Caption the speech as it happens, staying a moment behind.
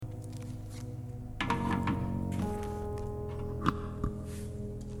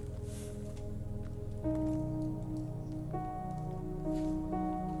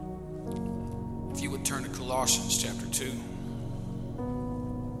Colossians chapter 2.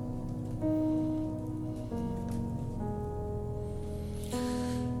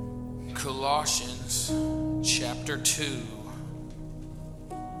 Colossians chapter 2.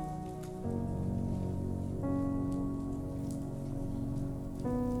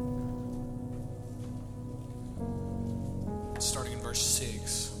 Starting in verse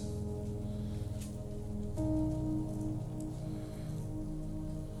 6.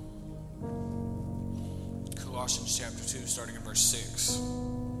 Colossians chapter 2, starting in verse 6.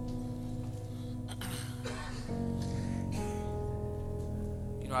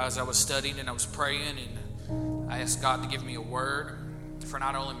 As I was studying and I was praying, and I asked God to give me a word for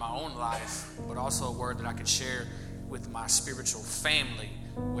not only my own life, but also a word that I could share with my spiritual family,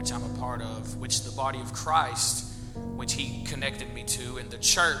 which I'm a part of, which the body of Christ, which He connected me to, and the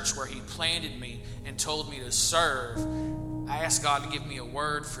church where He planted me and told me to serve. I asked God to give me a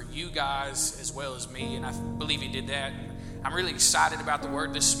word for you guys as well as me, and I believe He did that. And I'm really excited about the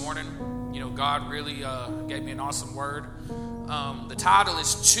word this morning. God really gave me an awesome word. The title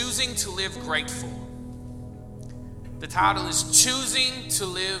is Choosing to Live Grateful. The title is Choosing to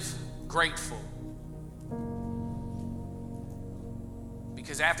Live Grateful.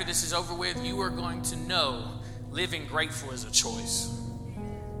 Because after this is over with, you are going to know living grateful is a choice.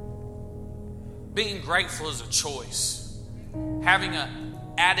 Being grateful is a choice. Having an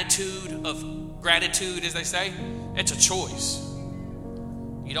attitude of gratitude, as they say, it's a choice.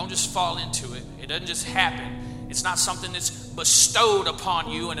 You don't just fall into it. It doesn't just happen. It's not something that's bestowed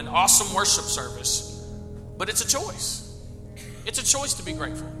upon you in an awesome worship service, but it's a choice. It's a choice to be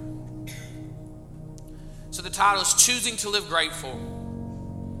grateful. So the title is Choosing to Live Grateful.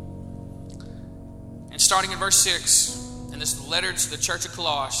 And starting in verse 6, in this letter to the church of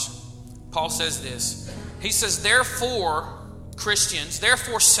Colossae, Paul says this. He says, therefore, Christians,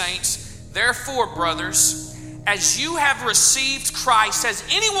 therefore, saints, therefore, brothers, as you have received Christ, has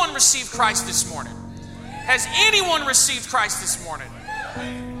anyone received Christ this morning? Has anyone received Christ this morning?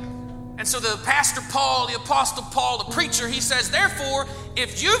 And so the Pastor Paul, the Apostle Paul, the preacher, he says, therefore,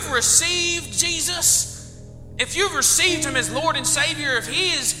 if you've received Jesus, if you've received Him as Lord and Savior, if He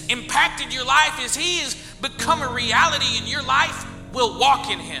has impacted your life, as He has become a reality in your life, we'll walk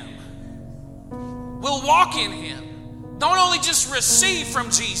in Him. We'll walk in Him. Don't only just receive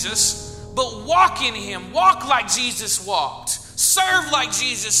from Jesus, but walk in Him. Walk like Jesus walked. Serve like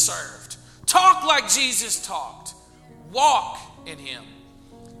Jesus served. Talk like Jesus talked. Walk in Him.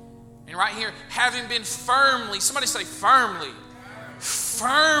 And right here, having been firmly, somebody say firmly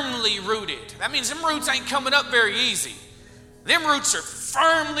rooted. That means them roots ain't coming up very easy. Them roots are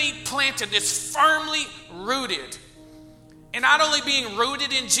firmly planted. It's firmly rooted. And not only being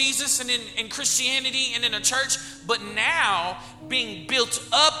rooted in Jesus and in Christianity and in a church, but now being built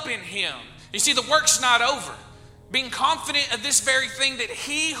up in Him. You see, the work's not over. Being confident of this very thing, that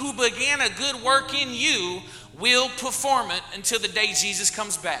He who began a good work in you will perform it until the day Jesus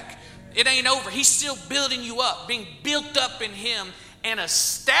comes back. It ain't over. He's still building you up, being built up in Him and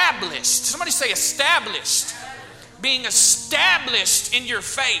established. Somebody say established. Being established in your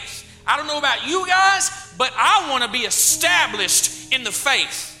faith. I don't know about you guys, but I want to be established in the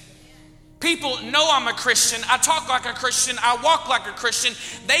faith. People know I'm a Christian. I talk like a Christian. I walk like a Christian.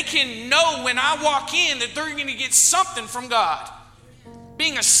 They can know when I walk in that they're going to get something from God.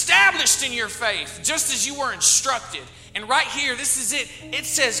 Being established in your faith, just as you were instructed. And right here, this is it. It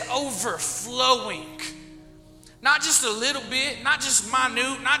says overflowing. Not just a little bit, not just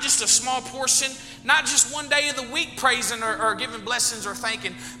minute, not just a small portion, not just one day of the week praising or giving blessings or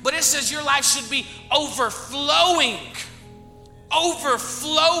thanking, but it says your life should be overflowing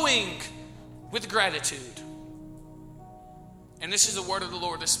with gratitude. And this is the word of the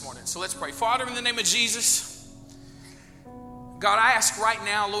Lord this morning. So let's pray. Father, in the name of Jesus, God, I ask right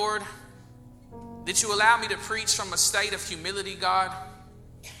now, Lord, that you allow me to preach from a state of humility, God.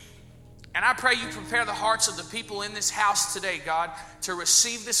 And I pray you prepare the hearts of the people in this house today, God, to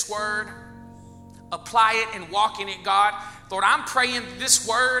receive this word, apply it, and walk in it, God. Lord, I'm praying this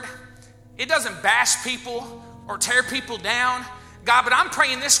word, it doesn't bash people or tear people down, God, but I'm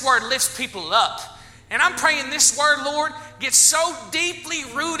praying this word lifts people up. And I'm praying this word, Lord, gets so deeply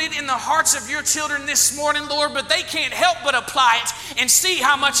rooted in the hearts of your children this morning, Lord, but they can't help but apply it and see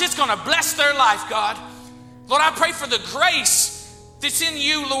how much it's going to bless their life, God. Lord, I pray for the grace that's in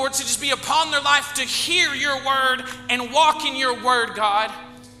you, Lord, to just be upon their life to hear your word and walk in your word, God.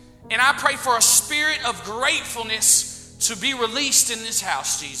 And I pray for a spirit of gratefulness to be released in this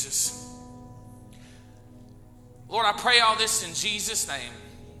house, Jesus. Lord, I pray all this in Jesus' name.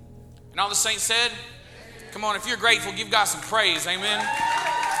 And all the saints said, come on, if you're grateful, give God some praise. Amen.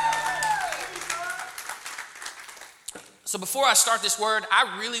 So before I start this word,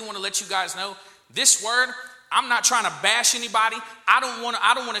 I really want to let you guys know this word, I'm not trying to bash anybody. I don't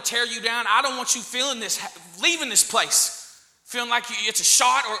want to tear you down. I don't want you leaving this place, feeling like it's a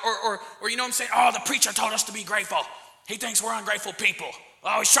shot or you know what I'm saying? Oh, the preacher told us to be grateful. He thinks we're ungrateful people.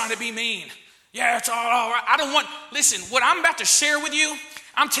 Oh, he's trying to be mean. Yeah, it's all right. Listen, what I'm about to share with you,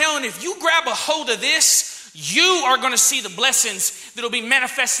 I'm telling you, if you grab a hold of this, you are going to see the blessings that will be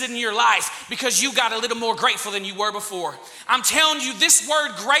manifested in your life because you got a little more grateful than you were before. I'm telling you, this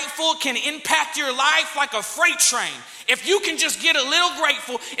word grateful can impact your life like a freight train. If you can just get a little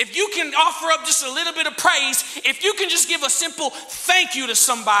grateful, if you can offer up just a little bit of praise, if you can just give a simple thank you to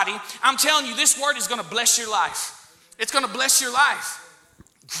somebody, I'm telling you, this word is going to bless your life. It's going to bless your life.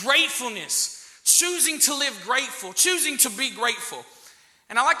 Gratefulness, choosing to live grateful, choosing to be grateful.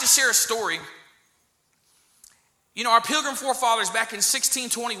 And I like to share a story. You know, our Pilgrim forefathers back in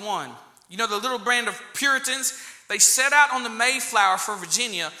 1621, you know, the little band of Puritans, they set out on the Mayflower for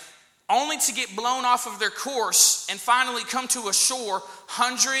Virginia only to get blown off of their course and finally come to a shore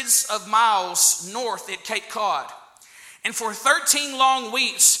hundreds of miles north at Cape Cod. And for 13 long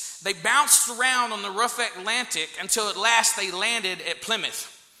weeks, they bounced around on the rough Atlantic until at last they landed at Plymouth.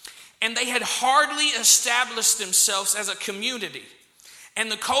 And they had hardly established themselves as a community. And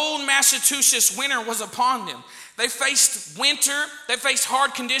the cold Massachusetts winter was upon them. They faced winter, they faced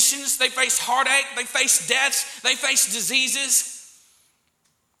hard conditions, they faced heartache, they faced deaths, they faced diseases.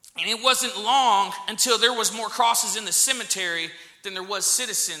 And it wasn't long until there was more crosses in the cemetery than there was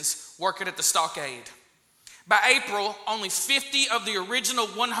citizens working at the stockade. By April, only 50 of the original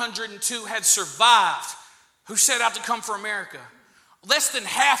 102 had survived who set out to come for America. Less than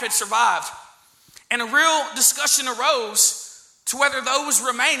half had survived. And a real discussion arose to whether those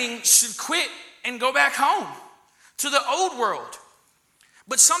remaining should quit and go back home to the old world.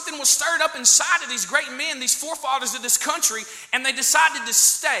 But something was stirred up inside of these great men, these forefathers of this country, and they decided to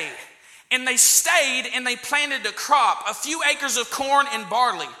stay. And they stayed and they planted a crop, a few acres of corn and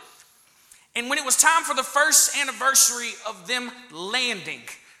barley. And when it was time for the first anniversary of them landing,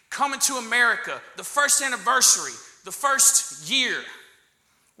 coming to America, the first anniversary, the first year,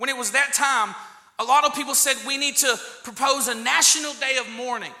 when it was that time, a lot of people said we need to propose a national day of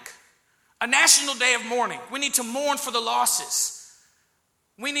mourning. A national day of mourning. We need to mourn for the losses.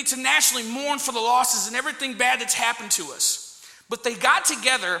 We need to nationally mourn for the losses and everything bad that's happened to us. But they got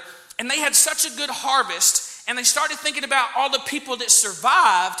together and they had such a good harvest and they started thinking about all the people that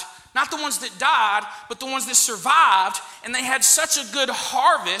survived, not the ones that died, but the ones that survived, and they had such a good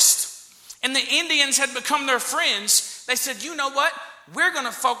harvest and the Indians had become their friends. They said, you know what? We're going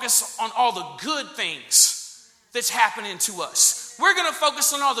to focus on all the good things that's happening to us. We're going to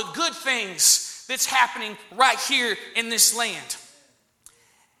focus on all the good things that's happening right here in this land.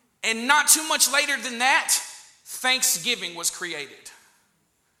 And not too much later than that, Thanksgiving was created.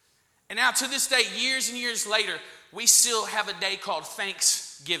 And now to this day, years and years later, we still have a day called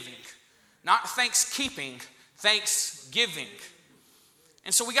Thanksgiving. Not Thankskeeping, Thanksgiving.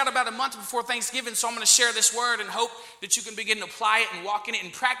 And so we got about a month before Thanksgiving, so I'm going to share this word and hope that you can begin to apply it and walk in it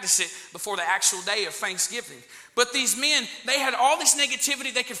and practice it before the actual day of Thanksgiving. But these men, they had all this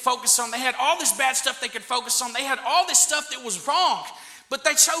negativity they could focus on. They had all this bad stuff they could focus on. They had all this stuff that was wrong. But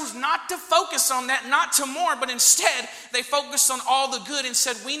they chose not to focus on that, not to mourn, but instead they focused on all the good and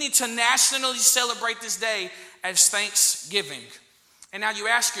said, we need to nationally celebrate this day as Thanksgiving. And now you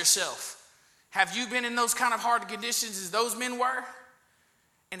ask yourself, have you been in those kind of hard conditions as those men were?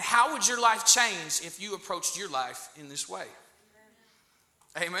 And how would your life change if you approached your life in this way?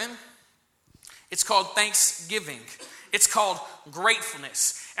 Amen. It's called Thanksgiving. It's called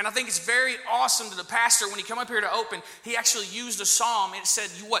gratefulness. And I think it's very awesome to the pastor when he come up here to open, he actually used a psalm. It said,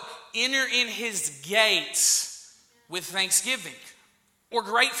 enter in his gates with thanksgiving or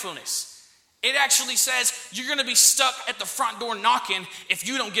gratefulness. It actually says you're going to be stuck at the front door knocking if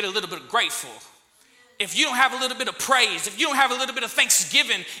you don't get a little bit grateful. If you don't have a little bit of praise, if you don't have a little bit of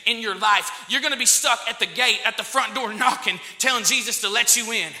thanksgiving in your life, you're going to be stuck at the gate, at the front door knocking, telling Jesus to let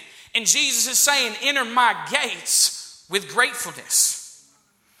you in. And Jesus is saying, enter my gates with gratefulness.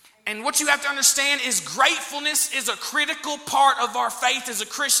 And what you have to understand is gratefulness is a critical part of our faith as a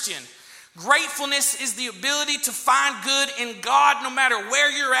Christian. Gratefulness is the ability to find good in God no matter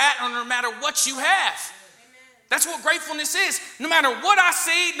where you're at or no matter what you have. That's what gratefulness is. No matter what I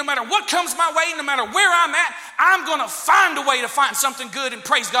see, no matter what comes my way, no matter where I'm at, I'm going to find a way to find something good and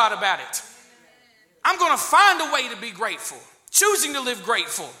praise God about it. I'm going to find a way to be grateful, choosing to live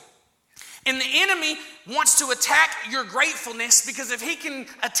grateful. And the enemy wants to attack your gratefulness because if he can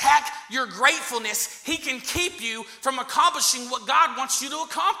attack your gratefulness, he can keep you from accomplishing what God wants you to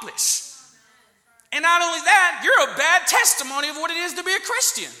accomplish. And not only that, you're a bad testimony of what it is to be a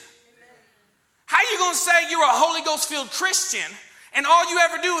Christian. How you going to say you're a Holy Ghost-filled Christian and all you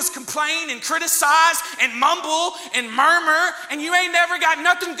ever do is complain and criticize and mumble and murmur and you ain't never got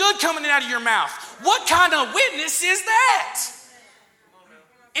nothing good coming out of your mouth? What kind of witness is that?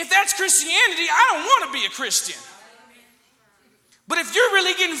 If that's Christianity, I don't want to be a Christian. But if you're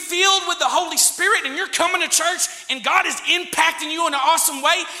really getting filled with the Holy Spirit and you're coming to church and God is impacting you in an awesome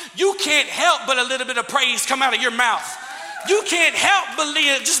way, you can't help but a little bit of praise come out of your mouth. You can't help but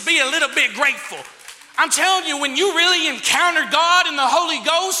just be a little bit grateful. I'm telling you, when you really encounter God and the Holy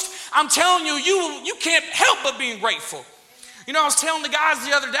Ghost, I'm telling you, you can't help but being grateful. You know, I was telling the guys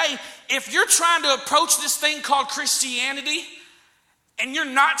the other day, if you're trying to approach this thing called Christianity and you're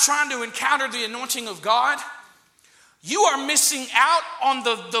not trying to encounter the anointing of God, you are missing out on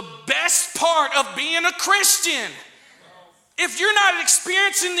the best part of being a Christian. If you're not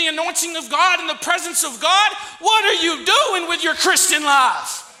experiencing the anointing of God and the presence of God, what are you doing with your Christian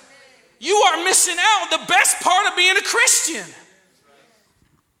life? You are missing out on the best part of being a Christian.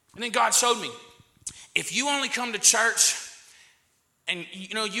 And then God showed me, if you only come to church and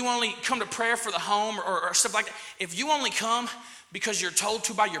you only come to prayer for the home or stuff like that, if you only come because you're told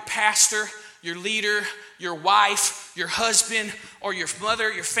to by your pastor, your leader, your wife, your husband, or your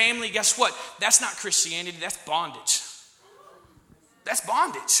mother, your family, guess what? That's not Christianity, that's bondage. That's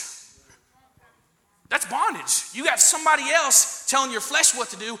bondage. That's bondage. You got somebody else telling your flesh what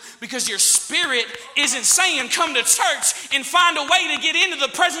to do because your spirit isn't saying come to church and find a way to get into the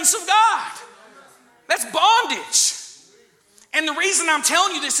presence of God. That's bondage. And the reason I'm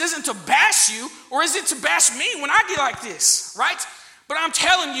telling you this isn't to bash you or is it to bash me when I get like this, right? But I'm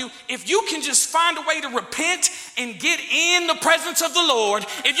telling you, if you can just find a way to repent and get in the presence of the Lord,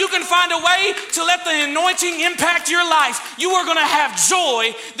 if you can find a way to let the anointing impact your life, you are going to have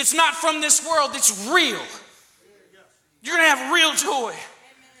joy that's not from this world, that's real. You're going to have real joy.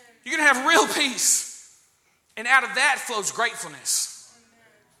 You're going to have real peace. And out of that flows gratefulness.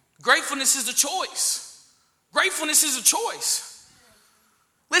 Gratefulness is a choice. Gratefulness is a choice.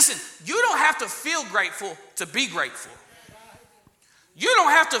 Listen, you don't have to feel grateful to be grateful. You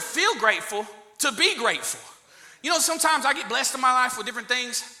don't have to feel grateful to be grateful. You know, sometimes I get blessed in my life with different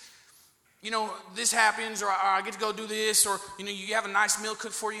things. You know, this happens, or I get to go do this, or, you have a nice meal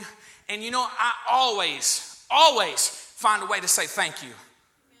cooked for you. And, I always find a way to say thank you.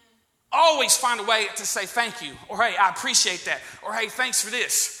 Always find a way to say thank you. Or, hey, I appreciate that. Or, hey, thanks for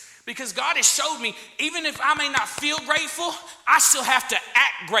this. Because God has showed me, even if I may not feel grateful, I still have to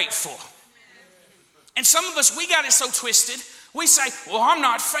act grateful. And some of us, we got it so twisted. We say, well, I'm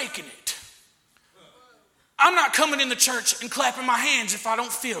not faking it. I'm not coming in the church and clapping my hands if I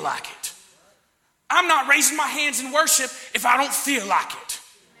don't feel like it. I'm not raising my hands in worship if I don't feel like it.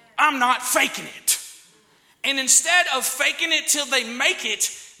 I'm not faking it. And instead of faking it till they make it,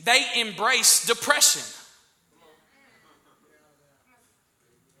 they embrace depression.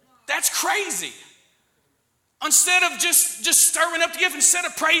 That's crazy. Instead of just stirring up the gift, instead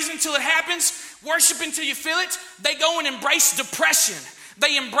of praising until it happens, worshiping until you feel it, they go and embrace depression.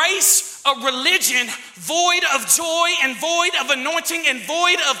 They embrace a religion void of joy and void of anointing and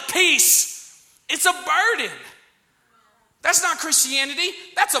void of peace. It's a burden. That's not Christianity.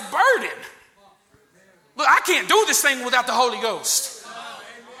 That's a burden. Look, I can't do this thing without the Holy Ghost.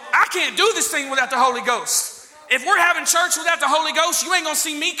 I can't do this thing without the Holy Ghost. If we're having church without the Holy Ghost, you ain't going to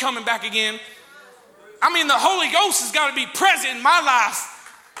see me coming back again. I mean, the Holy Ghost has got to be present in my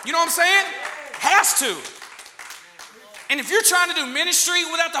life. You know what I'm saying? Has to. And if you're trying to do ministry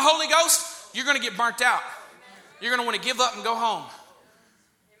without the Holy Ghost, you're going to get burnt out. You're going to want to give up and go home.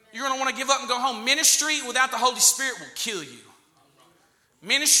 You're going to want to give up and go home. Ministry without the Holy Spirit will kill you.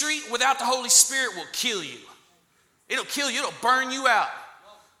 Ministry without the Holy Spirit will kill you. It'll kill you. It'll burn you out.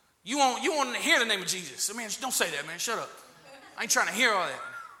 You won't hear the name of Jesus. Man, don't say that, man. Shut up. I ain't trying to hear all that.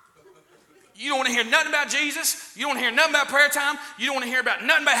 You don't want to hear nothing about Jesus. You don't want to hear nothing about prayer time. You don't want to hear about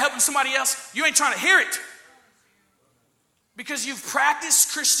nothing about helping somebody else. You ain't trying to hear it. Because you've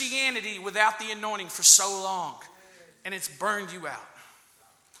practiced Christianity without the anointing for so long. And it's burned you out.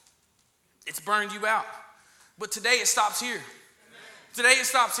 It's burned you out. But today it stops here. Today it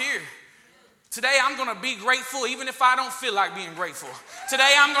stops here. Today I'm going to be grateful even if I don't feel like being grateful.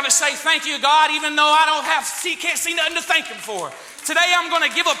 Today I'm going to say thank you, God, even though I can't see nothing to thank Him for. Today I'm going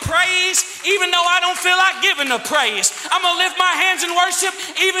to give a praise even though I don't feel like giving a praise. I'm going to lift my hands in worship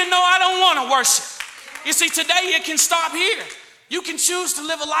even though I don't want to worship. You see, today it can stop here. You can choose to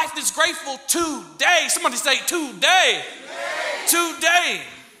live a life that's grateful today. Somebody say today. Today.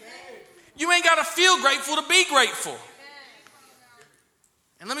 You ain't got to feel grateful to be grateful.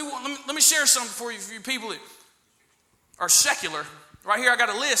 And let me share something for you people that are secular. Right here I got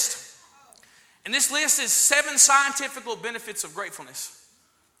a list. And this list is 7 scientific benefits of gratefulness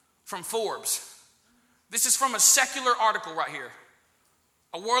from Forbes. This is from a secular article right here.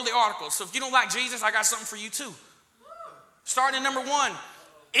 A worldly article. So if you don't like Jesus, I got something for you too. Starting at number 1,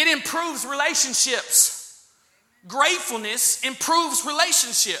 it improves relationships. Gratefulness improves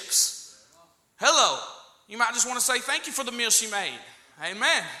relationships. Hello. You might just want to say thank you for the meal she made.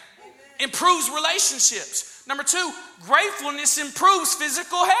 Amen. Improves relationships. Number 2, gratefulness improves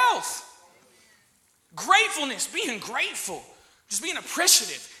physical health. Gratefulness, being grateful, just being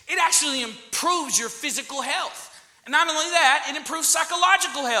appreciative, it actually improves your physical health. And not only that, it improves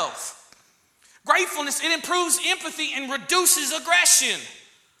psychological health. Gratefulness, it improves empathy and reduces aggression.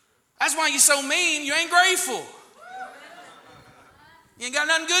 That's why you're so mean, you ain't grateful. You ain't got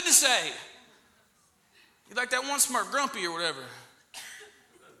nothing good to say. You like that one smirk, grumpy or whatever.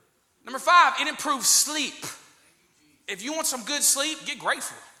 Number 5, it improves sleep. If you want some good sleep, get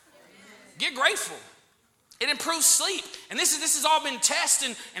grateful. Get grateful. It improves sleep. And this has all been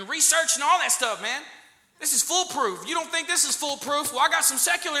tested and researched and all that stuff, man. This is foolproof. You don't think this is foolproof? Well, I got some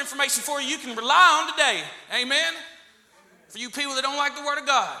secular information for you can rely on today. Amen? For you people that don't like the Word of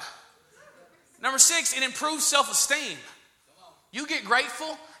God. Number 6, it improves self-esteem. You get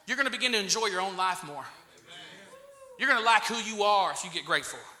grateful, you're going to begin to enjoy your own life more. You're going to like who you are if you get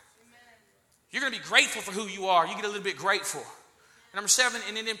grateful. You're going to be grateful for who you are. You get a little bit grateful. Number 7,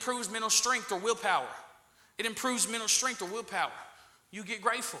 and it improves mental strength or willpower. It improves mental strength or willpower. You get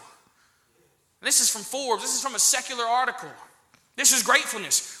grateful. And this is from Forbes. This is from a secular article. This is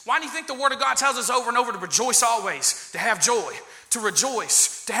gratefulness. Why do you think the Word of God tells us over and over to rejoice always, to have joy, to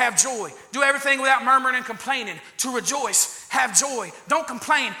rejoice, to have joy, do everything without murmuring and complaining, to rejoice, have joy, don't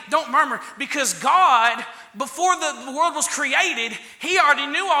complain, don't murmur, because God, before the world was created, He already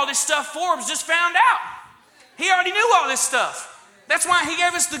knew all this stuff. Forbes just found out. He already knew all this stuff. That's why He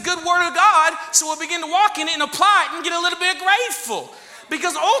gave us the good Word of God, so we'll begin to walk in it and apply it and get a little bit grateful.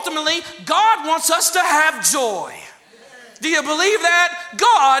 Because ultimately, God wants us to have joy. Do you believe that?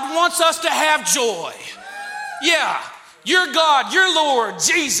 God wants us to have joy. Yeah, your God, your Lord,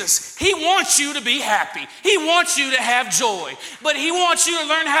 Jesus, He wants you to be happy. He wants you to have joy. But He wants you to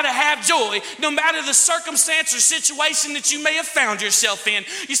learn how to have joy no matter the circumstance or situation that you may have found yourself in.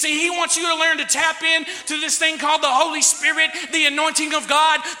 You see, He wants you to learn to tap into this thing called the Holy Spirit, the anointing of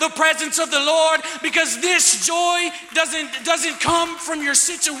God, the presence of the Lord, because this joy doesn't come from your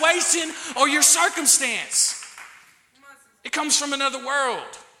situation or your circumstance. It comes from another world,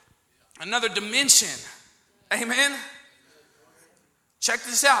 another dimension. Amen? Check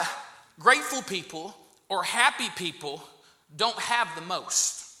this out. Grateful people or happy people don't have the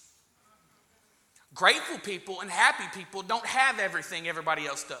most. Grateful people and happy people don't have everything everybody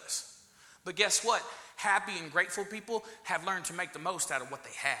else does. But guess what? Happy and grateful people have learned to make the most out of what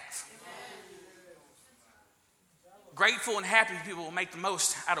they have. Grateful and happy people will make the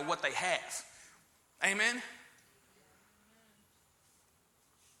most out of what they have. Amen?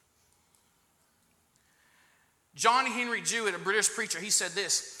 John Henry Jewett, a British preacher, he said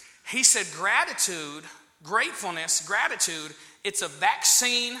this. He said, gratefulness, gratitude, it's a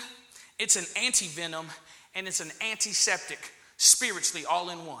vaccine, it's an anti-venom, and it's an antiseptic, spiritually all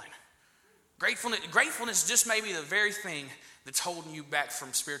in one. Gratefulness just may be the very thing that's holding you back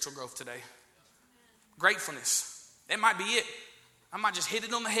from spiritual growth today. Gratefulness. That might be it. I might just hit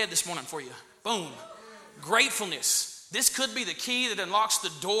it on the head this morning for you. Boom. Gratefulness. This could be the key that unlocks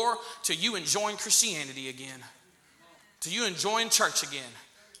the door to you enjoying Christianity again. To you enjoying church again.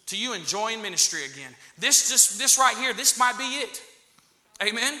 To you enjoying ministry again. This right here, this might be it.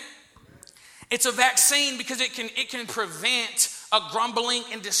 Amen? It's a vaccine because it can prevent a grumbling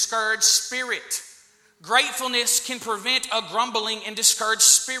and discouraged spirit. Gratefulness can prevent a grumbling and discouraged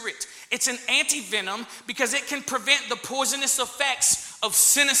spirit. It's an anti-venom because it can prevent the poisonous effects of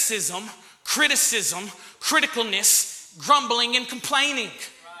cynicism, criticism, criticalness, grumbling, and complaining.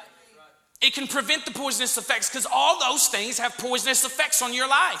 It can prevent the poisonous effects because all those things have poisonous effects on your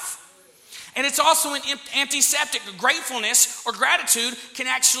life. And it's also an antiseptic. Gratefulness or gratitude can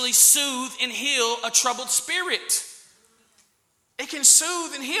actually soothe and heal a troubled spirit. It can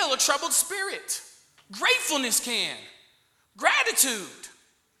soothe and heal a troubled spirit. Gratefulness can. Gratitude.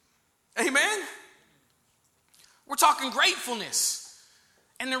 Amen? We're talking gratefulness.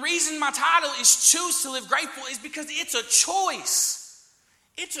 And the reason my title is Choose to Live Grateful is because it's a choice.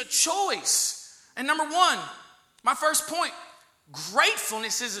 It's a choice. And number 1, my first point,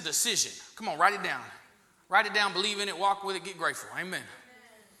 gratefulness is a decision. Come on, write it down. Write it down, believe in it, walk with it, get grateful. Amen.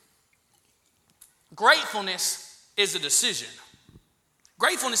 Gratefulness is a decision.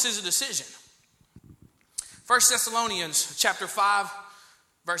 Gratefulness is a decision. 1 Thessalonians chapter 5,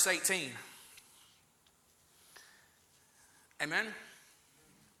 verse 18. Amen.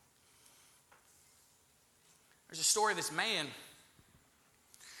 There's a story of this man,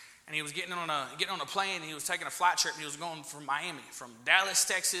 and he was getting on a plane, and he was taking a flight trip, and he was going from Miami, from Dallas,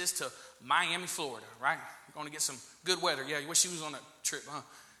 Texas to Miami, Florida, right? Going to get some good weather. Yeah, you wish he was on that trip, huh?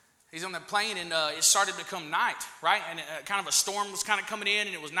 He's on that plane, and it started to become night, right? And kind of a storm was kind of coming in,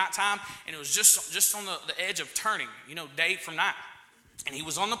 and it was nighttime, and it was just on the edge of turning, day from night. And he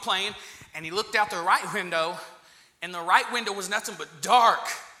was on the plane, and he looked out the right window, and the right window was nothing but dark.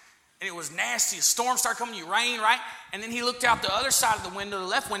 And it was nasty. A storm started coming, you rain, right? And then he looked out the other side of the window, the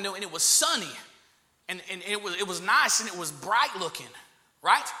left window, and it was sunny. And it was nice, and it was bright looking,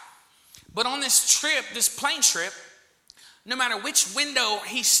 right? But on this trip, this plane trip, no matter which window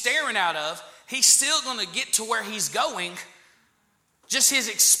he's staring out of, he's still going to get to where he's going. Just his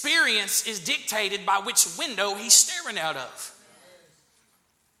experience is dictated by which window he's staring out of.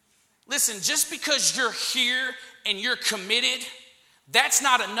 Listen, just because you're here and you're committed, that's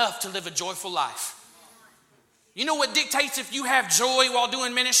not enough to live a joyful life. You know what dictates if you have joy while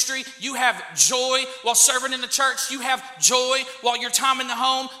doing ministry? You have joy while serving in the church. You have joy while your time in the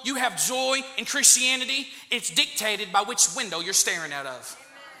home. You have joy in Christianity. It's dictated by which window you're staring out of.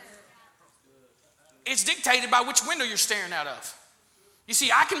 It's dictated by which window you're staring out of. You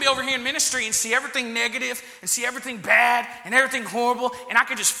see, I can be over here in ministry and see everything negative and see everything bad and everything horrible, and I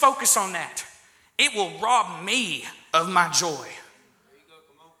can just focus on that. It will rob me of my joy.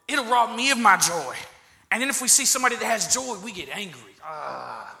 It'll rob me of my joy. And then if we see somebody that has joy, we get angry.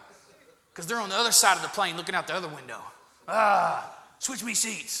 Because they're on the other side of the plane looking out the other window. Switch me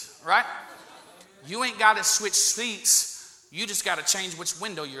seats, right? You ain't got to switch seats. You just got to change which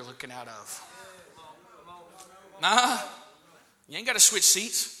window you're looking out of. You ain't got to switch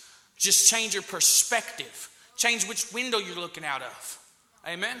seats. Just change your perspective. Change which window you're looking out of.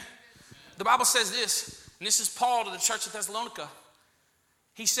 Amen? The Bible says this, and this is Paul to the church of Thessalonica.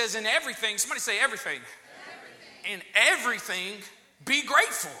 He says, in everything, somebody say everything. In everything, be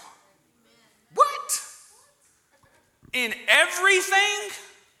grateful. What? In everything?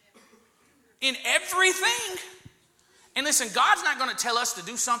 In everything? And listen, God's not going to tell us to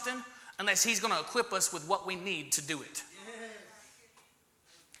do something unless he's going to equip us with what we need to do it.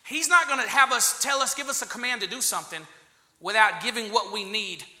 He's not going to have us give us a command to do something without giving what we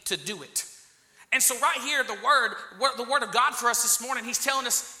need to do it. And so right here, the word of God for us this morning, he's telling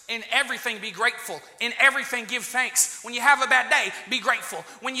us in everything be grateful. In everything give thanks. When you have a bad day, be grateful.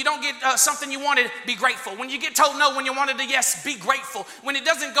 When you don't get something you wanted, be grateful. When you get told no when you wanted a yes, be grateful. When it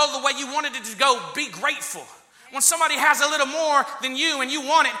doesn't go the way you wanted it to go, be grateful. When somebody has a little more than you and you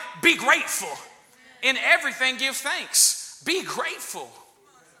want it, be grateful. In everything give thanks. Be grateful.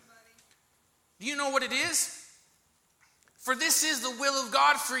 Do you know what it is? For this is the will of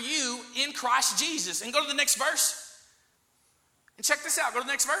God for you in Christ Jesus. And go to the next verse. And check this out. Go to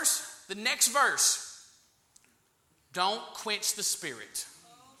the next verse. The next verse. Don't quench the spirit.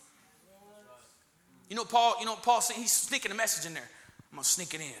 You know what Paul said? He's sneaking a message in there. I'm going to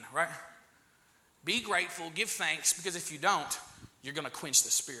sneak it in, right? Be grateful, give thanks, because if you don't, you're going to quench the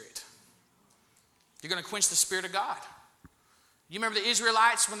spirit. You're going to quench the spirit of God. You remember the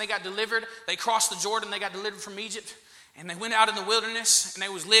Israelites when they got delivered? They crossed the Jordan, they got delivered from Egypt. And they went out in the wilderness, and they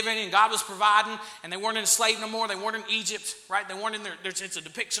was living, and God was providing, and they weren't enslaved no more. They weren't in Egypt, right? They weren't in there. It's a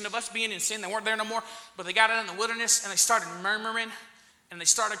depiction of us being in sin. They weren't there no more. But they got out in the wilderness, and they started murmuring, and they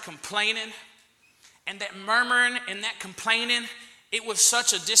started complaining. And that murmuring and that complaining, it was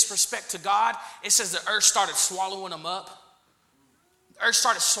such a disrespect to God. It says the earth started swallowing them up. The earth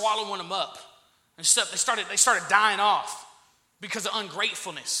started swallowing them up. And stuff. They started dying off because of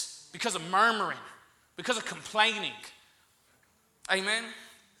ungratefulness, because of murmuring, because of complaining. Amen.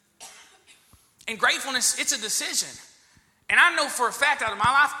 And gratefulness, it's a decision. And I know for a fact out of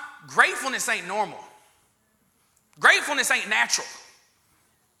my life, gratefulness ain't normal. Gratefulness ain't natural.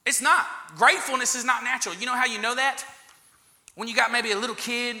 It's not. Gratefulness is not natural. You know how you know that? When you got maybe a little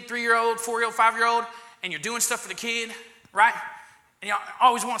kid, 3-year-old, 4-year-old, 5-year-old, and you're doing stuff for the kid, right? And he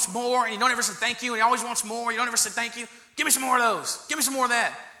always wants more, and you don't ever say thank you, and he always wants more, you don't ever say thank you. Give me some more of those. Give me some more of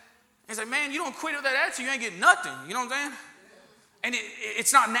that. He's like, man, you don't quit with that attitude, you ain't getting nothing. You know what I'm saying? And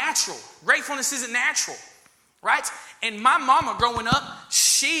it's not natural. Gratefulness isn't natural, right? And my mama growing up,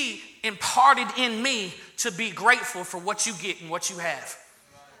 she imparted in me to be grateful for what you get and what you have.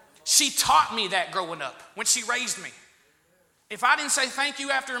 She taught me that growing up when she raised me. If I didn't say thank you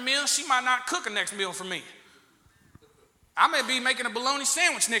after a meal, she might not cook a next meal for me. I may be making a bologna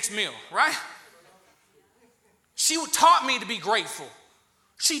sandwich next meal, right? She taught me to be grateful.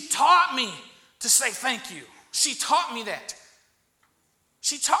 She taught me to say thank you. She taught me that.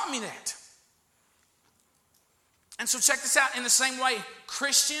 She taught me that. And so check this out. In the same way,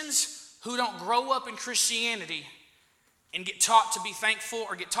 Christians who don't grow up in Christianity and get taught to be thankful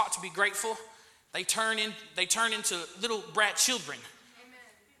or get taught to be grateful, they turn into little brat children. Amen.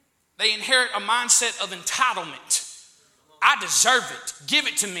 They inherit a mindset of entitlement. I deserve it. Give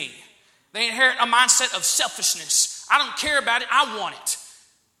it to me. They inherit a mindset of selfishness. I don't care about it. I want it.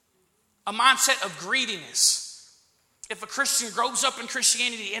 A mindset of greediness. If a Christian grows up in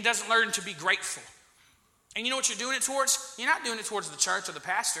Christianity and doesn't learn to be grateful, and you know what you're doing it towards? You're not doing it towards the church or the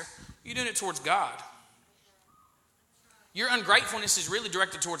pastor. You're doing it towards God. Your ungratefulness is really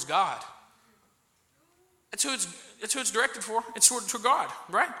directed towards God. That's who it's directed for. It's toward God,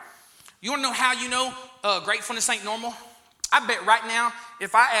 right? You want to know how you know gratefulness ain't normal? I bet right now,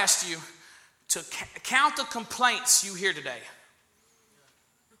 if I asked you to count the complaints you hear today,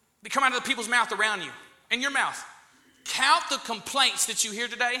 they come out of the people's mouth around you, in your mouth. Count the complaints that you hear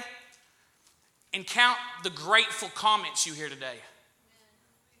today, and count the grateful comments you hear today.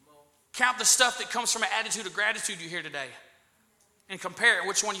 Count the stuff that comes from an attitude of gratitude you hear today, and compare it.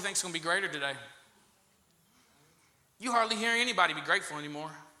 Which one you think is going to be greater today? You hardly hear anybody be grateful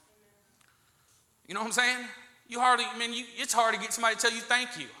anymore. You know what I'm saying? It's hard to get somebody to tell you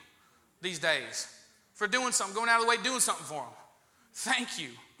thank you these days for doing something, going out of the way, doing something for them. Thank you.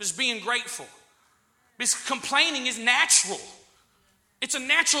 Just being grateful. Because complaining is natural. It's a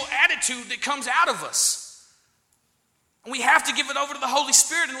natural attitude that comes out of us. And we have to give it over to the Holy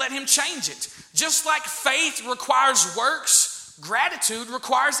Spirit and let Him change it. Just like faith requires works, gratitude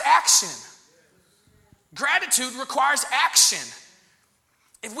requires action. Gratitude requires action.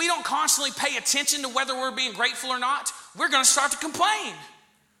 If we don't constantly pay attention to whether we're being grateful or not, we're going to start to complain.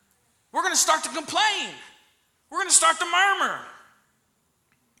 We're going to start to complain. We're going to start to murmur.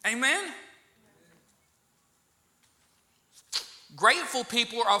 Amen? Grateful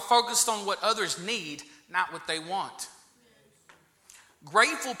people are focused on what others need, not what they want.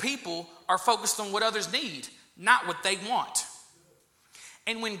 Grateful people are focused on what others need, not what they want.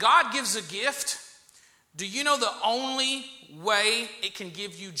 And when God gives a gift, do you know the only way it can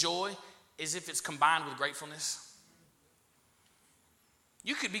give you joy is if it's combined with gratefulness?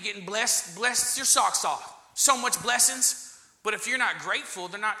 You could be getting blessed your socks off. So much blessings, but if you're not grateful,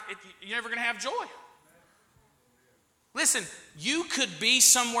 you're never going to have joy. Listen, you could be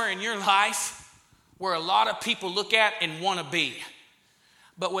somewhere in your life where a lot of people look at and want to be.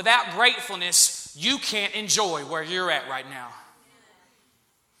 But without gratefulness, you can't enjoy where you're at right now.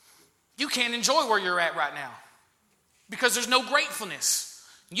 You can't enjoy where you're at right now because there's no gratefulness.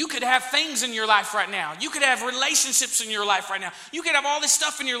 You could have things in your life right now. You could have relationships in your life right now. You could have all this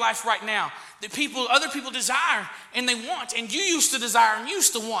stuff in your life right now that other people desire and they want, and you used to desire and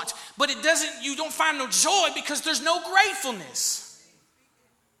used to want, but you don't find no joy because there's no gratefulness.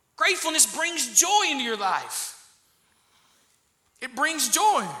 Gratefulness brings joy into your life. It brings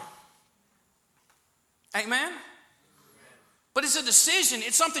joy. Amen? But it's a decision.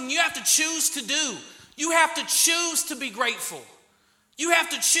 It's something you have to choose to do. You have to choose to be grateful. You have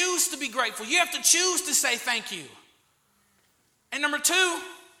to choose to be grateful. You have to choose to say thank you. And number 2,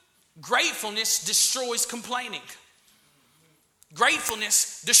 gratefulness destroys complaining.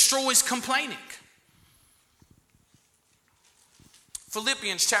 Gratefulness destroys complaining.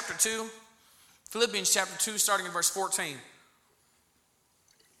 Philippians chapter 2, starting in verse 14.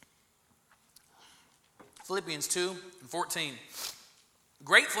 Philippians 2 and 14.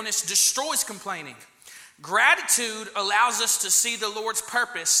 Gratefulness destroys complaining. Gratitude allows us to see the Lord's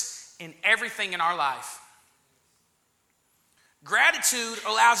purpose in everything in our life. Gratitude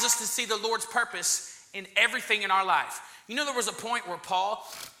allows us to see the Lord's purpose in everything in our life. You know, there was a point where Paul,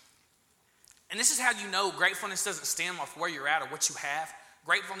 and this is how you know gratefulness doesn't stem off where you're at or what you have.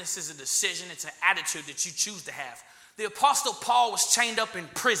 Gratefulness is a decision. It's an attitude that you choose to have. The Apostle Paul was chained up in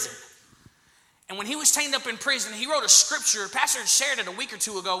prison. And when he was chained up in prison, he wrote a scripture. Pastor had shared it a week or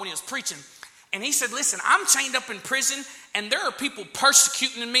two ago when he was preaching. And he said, listen, I'm chained up in prison, and there are people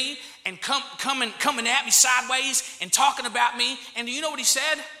persecuting me and coming at me sideways and talking about me. And do you know what he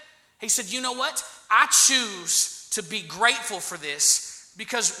said? He said, you know what? I choose to be grateful for this,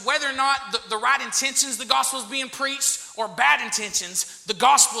 because whether or not the right intentions, the gospel is being preached, or bad intentions, the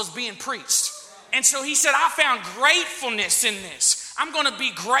gospel is being preached. And so he said, I found gratefulness in this. I'm going to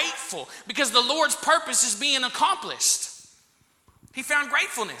be grateful because the Lord's purpose is being accomplished. He found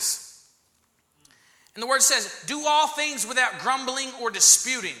gratefulness. And the word says, do all things without grumbling or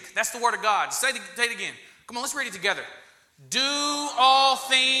disputing. That's the word of God. Say it again. Come on, let's read it together. Do all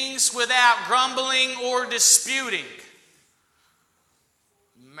things without grumbling or disputing.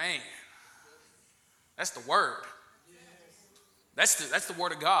 Man, that's the word. That's the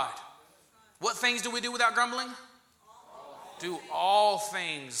word of God. What things do we do without grumbling? Do all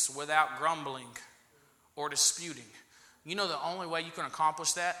things without grumbling or disputing. You know the only way you can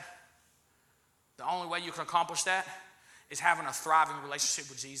accomplish that? The only way you can accomplish that is having a thriving relationship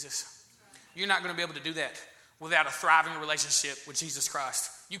with Jesus. You're not going to be able to do that without a thriving relationship with Jesus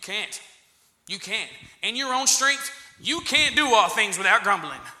Christ. You can't. You can't. In your own strength, you can't do all things without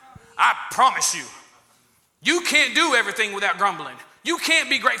grumbling. I promise you. You can't do everything without grumbling. You can't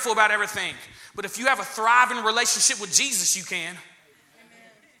be grateful about everything. But if you have a thriving relationship with Jesus, you can.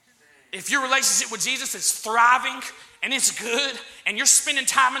 If your relationship with Jesus is thriving and it's good and you're spending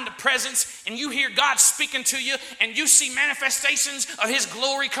time in the presence and you hear God speaking to you and you see manifestations of his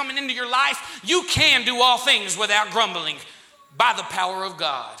glory coming into your life, you can do all things without grumbling by the power of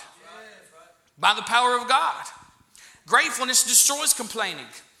God. By the power of God. Gratefulness destroys complaining.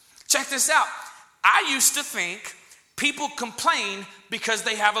 Check this out. I used to think people complain because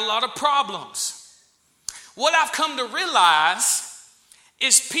they have a lot of problems. What I've come to realize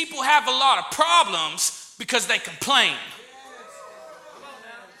is people have a lot of problems because they complain.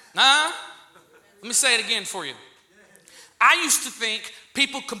 Let me say it again for you. I used to think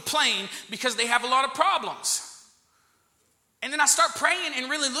people complain because they have a lot of problems. And then I start praying and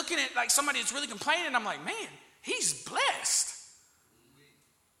really looking at like somebody that's really complaining. And I'm like, man, he's blessed.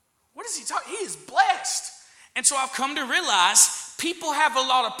 What is he talking? He is blessed. And so I've come to realize people have a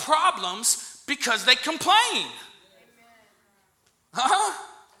lot of problems because they complain.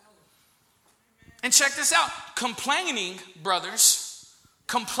 And check this out. Complaining, brothers,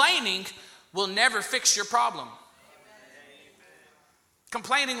 complaining will never fix your problem.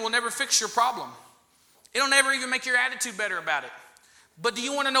 Complaining will never fix your problem. It'll never even make your attitude better about it. But do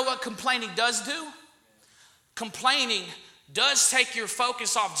you want to know what complaining does do? Complaining does take your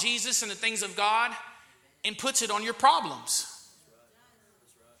focus off Jesus and the things of God and puts it on your problems.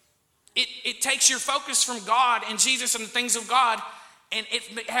 It takes your focus from God and Jesus and the things of God, and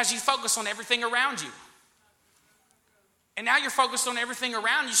it has you focus on everything around you. And now you're focused on everything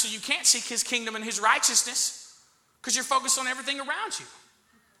around you, so you can't seek his kingdom and his righteousness because you're focused on everything around you.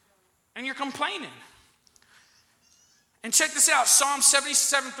 And you're complaining. And check this out, Psalm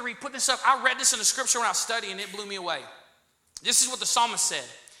 77:3, put this up. I read this in the scripture when I was studying, and it blew me away. This is what the psalmist said.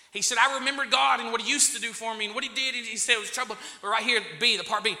 He said, I remembered God and what he used to do for me and what he did. And he said it was trouble. But right here, B, the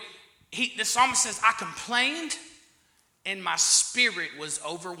part B, the psalmist says, I complained and my spirit was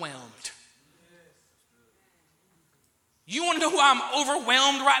overwhelmed. You want to know why I'm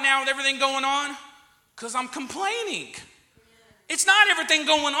overwhelmed right now with everything going on? Because I'm complaining. It's not everything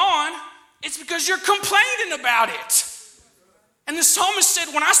going on. It's because you're complaining about it. And the psalmist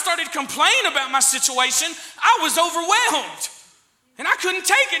said, when I started complaining about my situation, I was overwhelmed. And I couldn't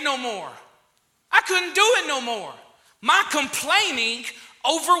take it no more. I couldn't do it no more. My complaining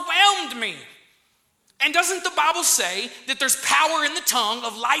overwhelmed me. And doesn't the Bible say that there's power in the tongue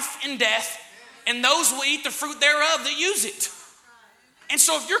of life and death, and those will eat the fruit thereof that use it? And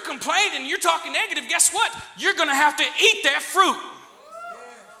so if you're complaining, you're talking negative, guess what? You're going to have to eat that fruit.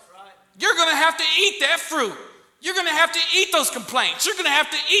 You're going to have to eat that fruit. You're going to have to eat those complaints. You're going to have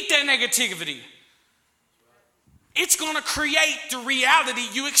to eat that negativity. It's going to create the reality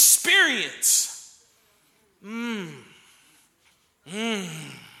you experience. The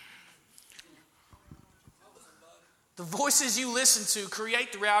voices you listen to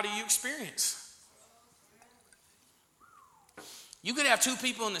create the reality you experience. You could have two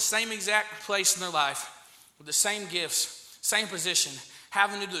people in the same exact place in their life with the same gifts, same position,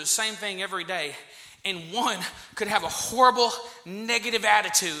 having to do the same thing every day. And one could have a horrible, negative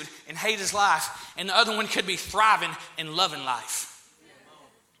attitude and hate his life. And the other one could be thriving and loving life.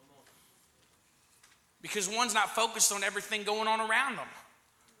 Because one's not focused on everything going on around them.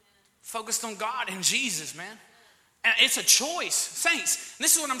 Focused on God and Jesus, man. And it's a choice. Saints,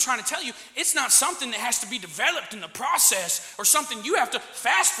 this is what I'm trying to tell you. It's not something that has to be developed in the process or something you have to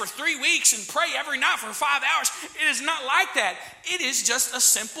fast for 3 weeks and pray every night for 5 hours. It is not like that. It is just a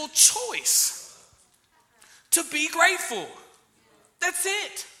simple choice. To be grateful. That's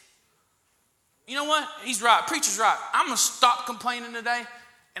it. You know what? He's right. Preacher's right. I'm going to stop complaining today,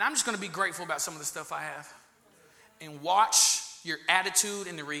 and I'm just going to be grateful about some of the stuff I have. And watch your attitude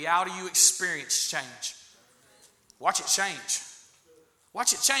and the reality you experience change. Watch it change.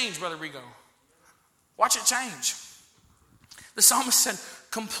 Watch it change, Brother Rigo. Watch it change. The psalmist said,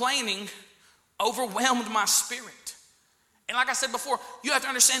 complaining overwhelmed my spirit. And like I said before, you have to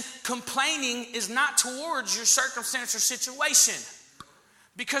understand, complaining is not towards your circumstance or situation.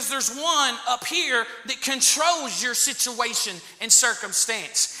 Because there's one up here that controls your situation and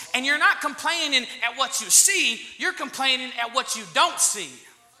circumstance. And you're not complaining at what you see, you're complaining at what you don't see.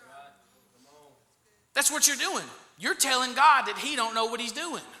 That's what you're doing. You're telling God that he don't know what he's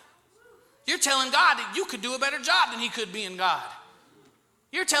doing. You're telling God that you could do a better job than he could being God.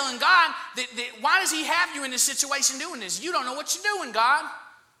 You're telling God that why does he have you in this situation doing this? You don't know what you're doing, God.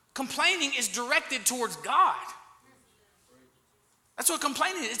 Complaining is directed towards God. That's what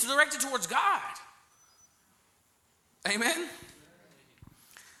complaining is. It's directed towards God. Amen?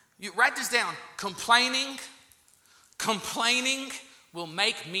 You write this down. Complaining will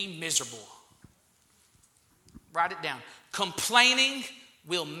make me miserable. Write it down. Complaining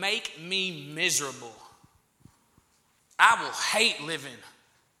will make me miserable. I will hate living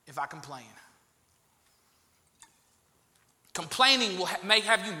if I complain. Complaining will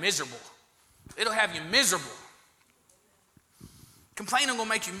have you miserable. It'll have you miserable. Complaining will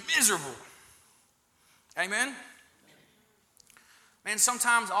make you miserable. Amen? Man,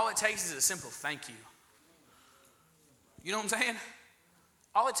 sometimes all it takes is a simple thank you. You know what I'm saying?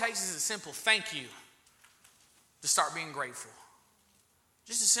 All it takes is a simple thank you to start being grateful.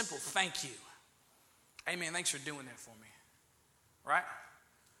 Just a simple thank you. Amen, thanks for doing that for me. Right?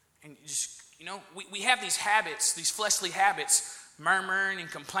 And just, we have these habits, these fleshly habits, murmuring and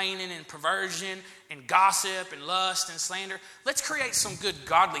complaining and perversion and gossip and lust and slander. Let's create some good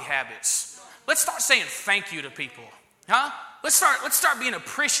godly habits. Let's start saying thank you to people. Huh? Let's start being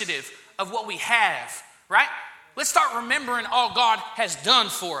appreciative of what we have, right? Let's start remembering all God has done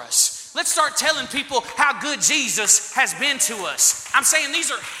for us. Let's start telling people how good Jesus has been to us. I'm saying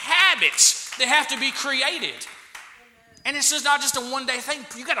these are habits that have to be created. And it's just not just a one-day thing.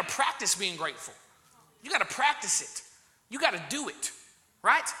 You got to practice being grateful. You got to practice it. You got to do it,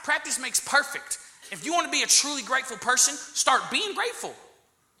 right? Practice makes perfect. If you want to be a truly grateful person, start being grateful.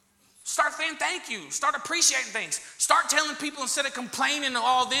 Start saying thank you. Start appreciating things. Start telling people instead of complaining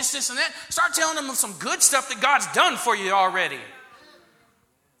all this, and that, start telling them of some good stuff that God's done for you already.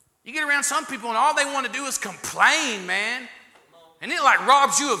 You get around some people and all they want to do is complain, man. And it like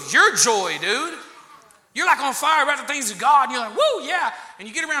robs you of your joy, dude. You're like on fire about the things of God. And you're like, woo, yeah. And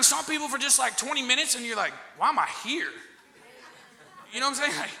you get around some people for just like 20 minutes and you're like, why am I here? You know what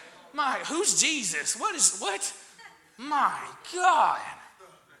I'm saying? Like, who's Jesus? What? My God.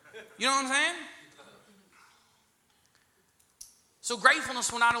 You know what I'm saying? So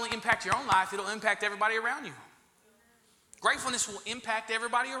gratefulness will not only impact your own life, it'll impact everybody around you. Gratefulness will impact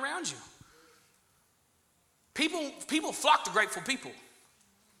everybody around you. People flock to grateful people.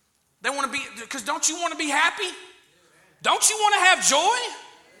 They want to be, because don't you want to be happy? Don't you want to have joy?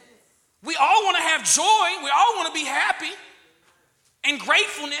 We all want to have joy. We all want to be happy. And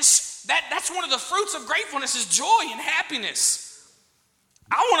gratefulness, that's one of the fruits of gratefulness is joy and happiness.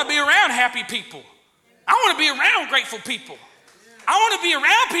 I want to be around happy people. I want to be around grateful people. I want to be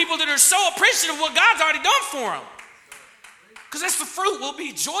around people that are so appreciative of what God's already done for them. Because that's the fruit. We'll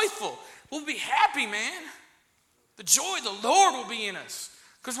be joyful. We'll be happy, man. The joy of the Lord will be in us.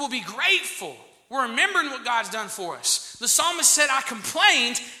 Because we'll be grateful. We're remembering what God's done for us. The psalmist said, I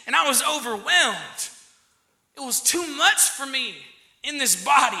complained and I was overwhelmed. It was too much for me in this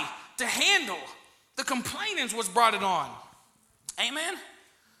body to handle. The complaining was brought it on. Amen?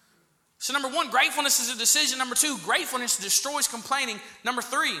 So number one, gratefulness is a decision. Number two, gratefulness destroys complaining. Number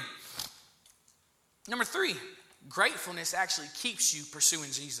three, gratefulness actually keeps you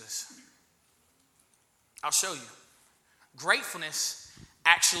pursuing Jesus. I'll show you. Gratefulness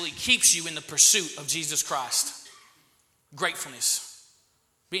actually keeps you in the pursuit of Jesus Christ. Gratefulness,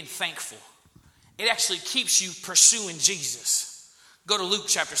 being thankful, it actually keeps you pursuing Jesus. Go to Luke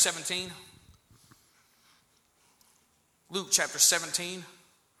chapter 17. Luke chapter 17.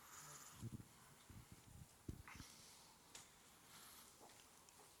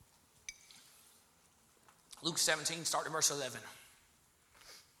 Luke 17, start at verse 11.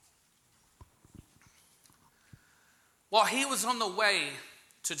 While he was on the way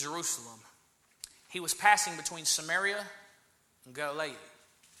to Jerusalem, he was passing between Samaria and Galilee.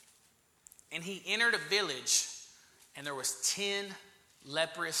 And he entered a village, and there was 10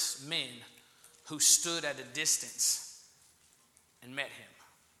 leprous men who stood at a distance and met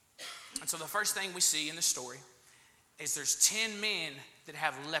him. And so the first thing we see in the story is there's 10 men that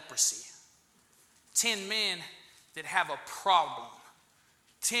have leprosy. 10 men that have a problem.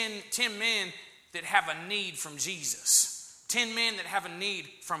 10 men that have a need from Jesus. 10 men that have a need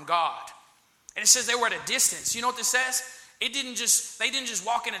from God. And it says they were at a distance. You know what this says? They didn't just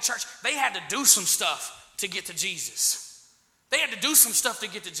walk into church. They had to do some stuff to get to Jesus. They had to do some stuff to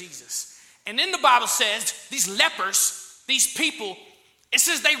get to Jesus. And then the Bible says these lepers, these people, It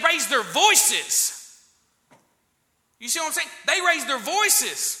says they raised their voices. You see what I'm saying? They raised their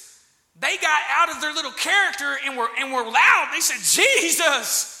voices. They got out of their little character and were loud. They said,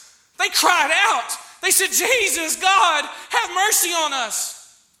 Jesus. They cried out. They said, Jesus, God, have mercy on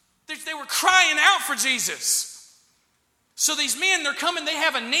us. They were crying out for Jesus. So these men, they're coming, they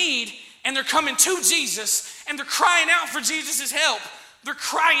have a need, and they're coming to Jesus, and they're crying out for Jesus' help. They're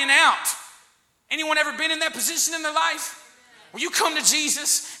crying out. Anyone ever been in that position in their life? Where you come to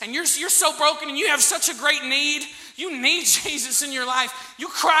Jesus, and you're so broken, and you have such a great need. You need Jesus in your life. You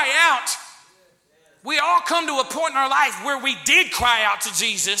cry out. We all come to a point in our life where we did cry out to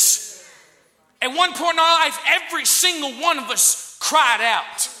Jesus. At one point in our life, every single one of us cried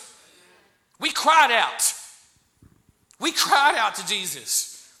out. We cried out. We cried out to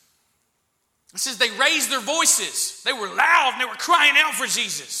Jesus. It says they raised their voices. They were loud and they were crying out for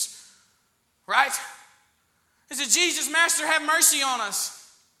Jesus. Right? It said, Jesus, Master, have mercy on us.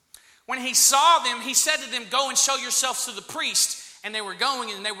 When he saw them, he said to them, go and show yourselves to the priest. And they were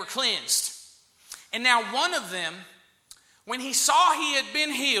going and they were cleansed. And now one of them, when he saw he had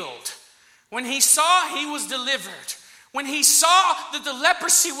been healed, when he saw he was delivered, when he saw that the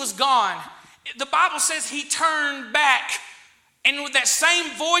leprosy was gone, the Bible says he turned back. And with that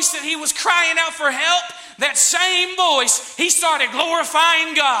same voice that he was crying out for help, that same voice, he started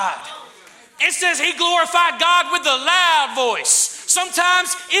glorifying God. It says he glorified God with a loud voice.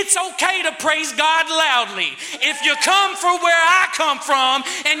 Sometimes it's okay to praise God loudly. If you come from where I come from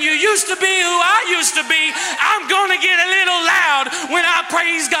and you used to be who I used to be, I'm going to get a little loud when I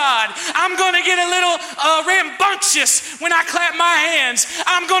praise God. I'm going to get a little rambunctious when I clap my hands.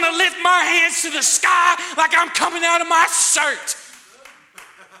 I'm going to lift my hands to the sky like I'm coming out of my shirt.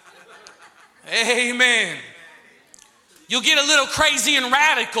 Amen. You'll get a little crazy and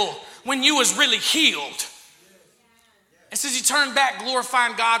radical when you was really healed. It says he turned back,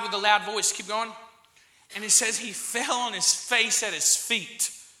 glorifying God with a loud voice. Keep going. And it says he fell on his face at his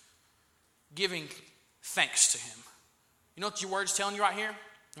feet, giving thanks to him. You know what your word's telling you right here?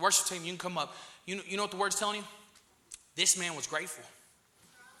 The worship team, you can come up. You know what the word's telling you? This man was grateful.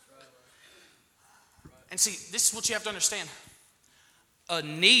 And see, this is what you have to understand. A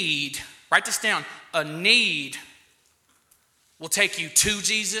need, write this down, a need will take you to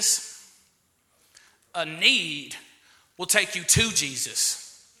Jesus. A need will take you to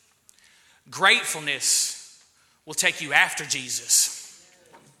Jesus. Gratefulness will take you after Jesus.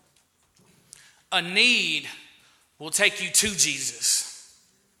 A need will take you to Jesus.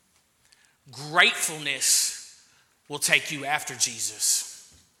 Gratefulness will take you after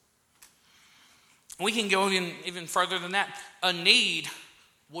Jesus. We can go even further than that. A need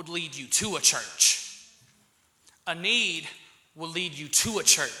would lead you to a church. A need will lead you to a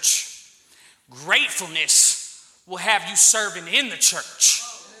church. Gratefulness will have you serving in the church.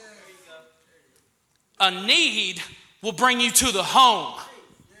 A need will bring you to the home.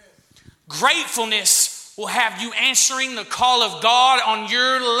 Gratefulness will have you answering the call of God on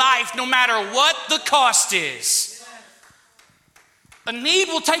your life no matter what the cost is. A need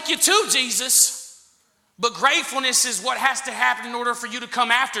will take you to Jesus, but gratefulness is what has to happen in order for you to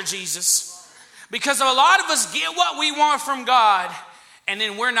come after Jesus. Because a lot of us get what we want from God, and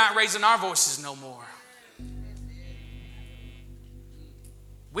then we're not raising our voices no more.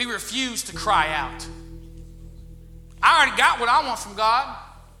 We refuse to cry out. I already got what I want from God.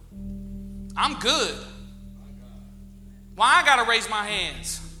 I'm good. Why I got to raise my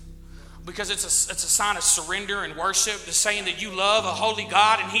hands? Because it's a sign of surrender and worship. It's saying that you love a holy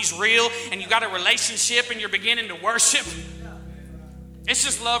God and he's real and you got a relationship and you're beginning to worship. It's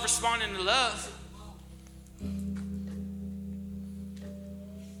just love responding to love.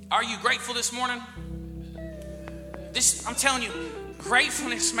 Are you grateful this morning? I'm telling you,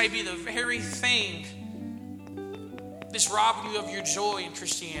 gratefulness may be the very thing that's robbing you of your joy in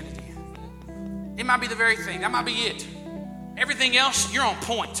Christianity. It might be the very thing. That might be it. Everything else, you're on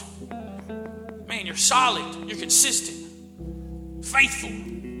point. Man, you're solid. You're consistent. Faithful.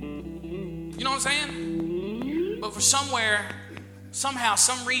 You know what I'm saying? But for somehow,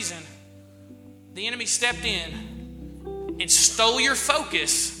 some reason, the enemy stepped in and stole your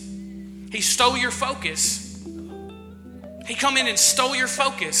focus. He stole your focus. He come in and stole your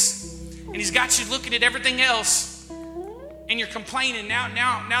focus. And he's got you looking at everything else. And you're complaining. Now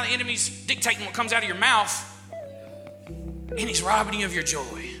the enemy's dictating what comes out of your mouth. And he's robbing you of your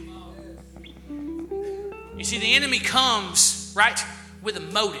joy. You see, the enemy comes, right, with a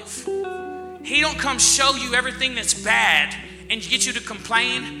motive. He don't come show you everything that's bad and get you to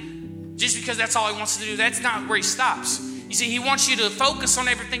complain just because that's all he wants to do. That's not where he stops. You see, he wants you to focus on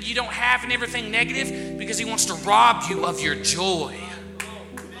everything you don't have and everything negative because he wants to rob you of your joy.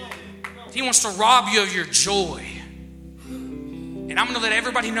 He wants to rob you of your joy. And I'm going to let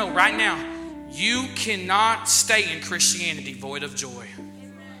everybody know right now, you cannot stay in Christianity void of joy.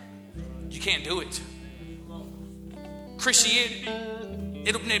 You can't do it. Christianity,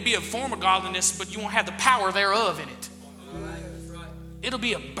 it'll be a form of godliness, but you won't have the power thereof in it. It'll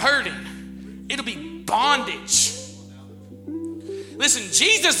be a burden. It'll be bondage. Listen,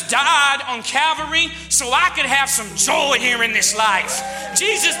 Jesus died on Calvary so I could have some joy here in this life.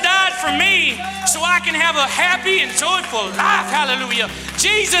 Jesus died for me so I can have a happy and joyful life. Hallelujah.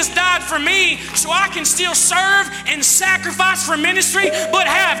 Jesus died for me so I can still serve and sacrifice for ministry, but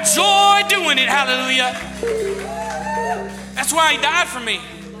have joy doing it. Hallelujah. That's why he died for me.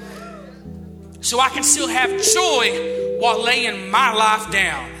 So I can still have joy while laying my life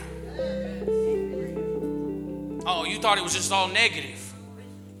down. Oh, you thought it was just all negative.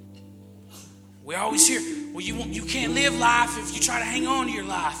 We always hear, well, you can't live life if you try to hang on to your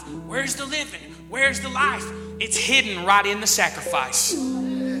life. Where's the living? Where's the life? It's hidden right in the sacrifice.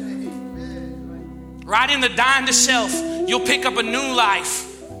 Right in the dying to self. You'll pick up a new life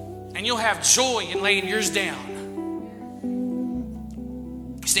and you'll have joy in laying yours down.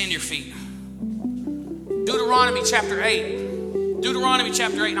 Stand to your feet. Deuteronomy chapter 8. Deuteronomy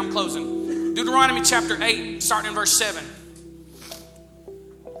chapter 8, and I'm closing. Deuteronomy chapter 8, starting in verse 7.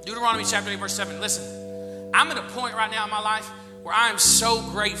 Deuteronomy chapter 8, verse 7. Listen, I'm at a point right now in my life where I am so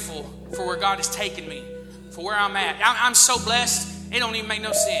grateful for where God has taken me, for where I'm at. I'm so blessed, it don't even make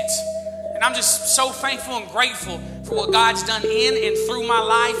no sense. And I'm just so thankful and grateful for what God's done in and through my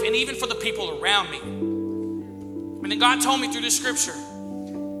life, and even for the people around me. And then God told me through this scripture,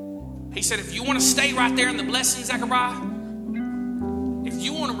 he said, if you want to stay right there in the blessing, Zechariah, if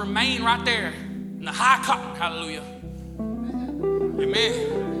you want to remain right there in the high cotton, hallelujah,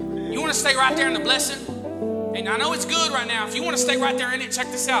 amen. You want to stay right there in the blessing, and I know it's good right now. If you want to stay right there in it, check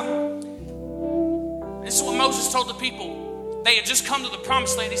this out. This is what Moses told the people. They had just come to the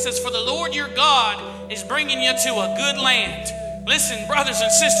promised land. He says, for the Lord your God is bringing you to a good land. Listen, brothers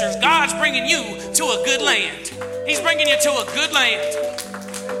and sisters, God's bringing you to a good land. He's bringing you to a good land.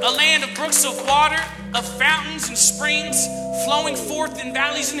 A land of brooks of water, of fountains and springs, flowing forth in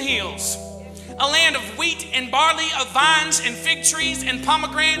valleys and hills. A land of wheat and barley, of vines and fig trees and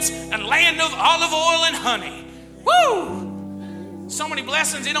pomegranates, a land of olive oil and honey. Woo! So many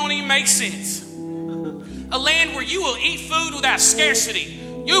blessings, it don't even make sense. A land where you will eat food without scarcity.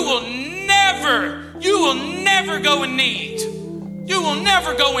 You will never go in need. You will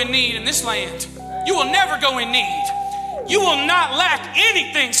never go in need in this land. You will never go in need. You will not lack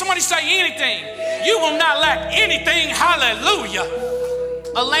anything. Somebody say anything. You will not lack anything. Hallelujah.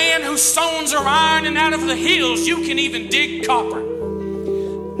 A land whose stones are iron, and out of the hills you can even dig copper.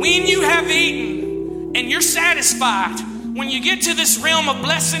 When you have eaten and you're satisfied, when you get to this realm of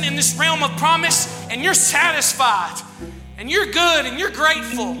blessing and this realm of promise and you're satisfied and you're good and you're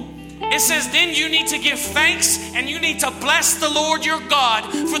grateful, it says then you need to give thanks and you need to bless the Lord your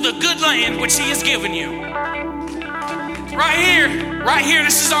God for the good land which he has given you. Right here,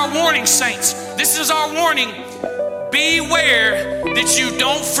 this is our warning, saints. This is our warning. Beware that you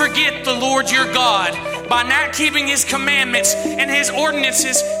don't forget the Lord your God by not keeping his commandments and his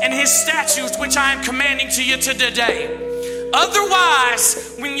ordinances and his statutes, which I am commanding to you today.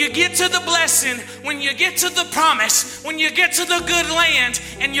 Otherwise, when you get to the blessing, when you get to the promise, when you get to the good land,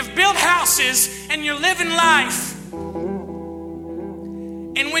 and you've built houses and you're living life,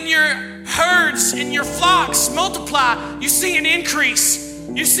 and when your herds and your flocks multiply, you see an increase.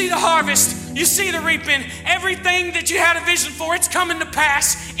 You see the harvest. You see the reaping. Everything that you had a vision for, it's coming to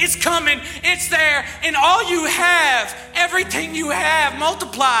pass. It's coming. It's there. And all you have, everything you have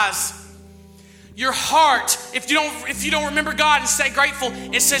multiplies. Your heart, if you don't remember God and stay grateful,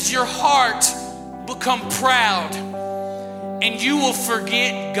 it says your heart become proud and you will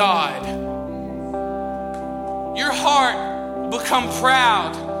forget God. Your heart become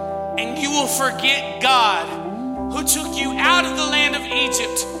proud and you will forget God, who took you out of the land of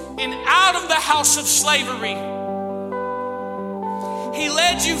Egypt and out of the house of slavery. He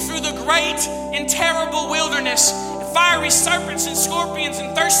led you through the great and terrible wilderness, fiery serpents and scorpions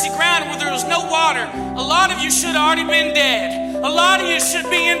and thirsty ground where there was no water. A lot of you should have already been dead. A lot of you should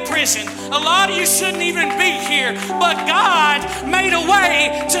be in prison. A lot of you shouldn't even be here. But God made a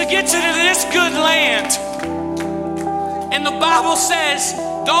way to get to this good land. And the Bible says,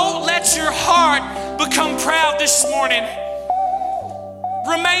 don't let your heart become proud this morning.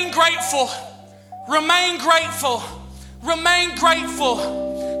 Remain grateful. Remain grateful. Remain grateful.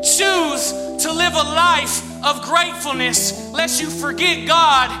 Choose to live a life of gratefulness, lest you forget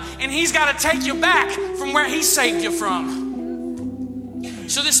God and he's got to take you back from where he saved you from.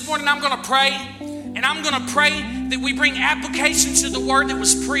 So this morning I'm going to pray, and I'm going to pray that we bring application to the word that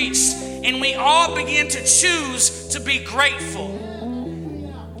was preached, and we all begin to choose to be grateful.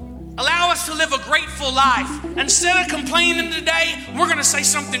 Allow us to live a grateful life. Instead of complaining today, we're going to say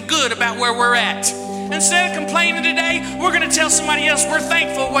something good about where we're at. Instead of complaining today, we're going to tell somebody else we're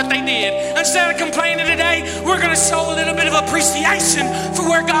thankful for what they did. Instead of complaining today, we're going to show a little bit of appreciation for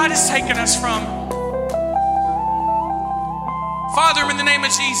where God has taken us from. Father, in the name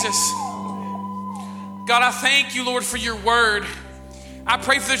of Jesus, God, I thank you, Lord, for your word. I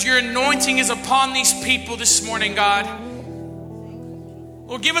pray that your anointing is upon these people this morning, God.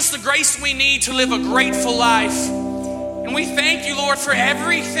 Lord, give us the grace we need to live a grateful life. And we thank you, Lord, for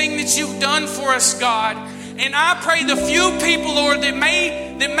everything that you've done for us, God. And I pray the few people, Lord, that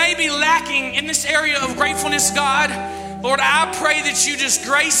may be lacking in this area of gratefulness, God, Lord, I pray that you just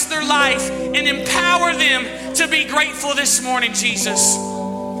grace their life and empower them to be grateful this morning, Jesus.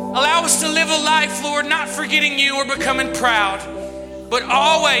 Allow us to live a life, Lord, not forgetting you or becoming proud, but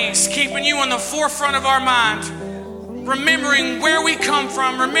always keeping you on the forefront of our mind, remembering where we come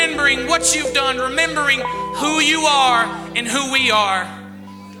from, remembering what you've done, remembering who you are and who we are.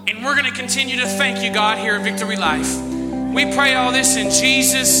 And we're going to continue to thank you, God, here at Victory Life. We pray all this in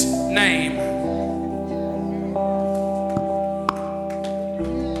Jesus' name.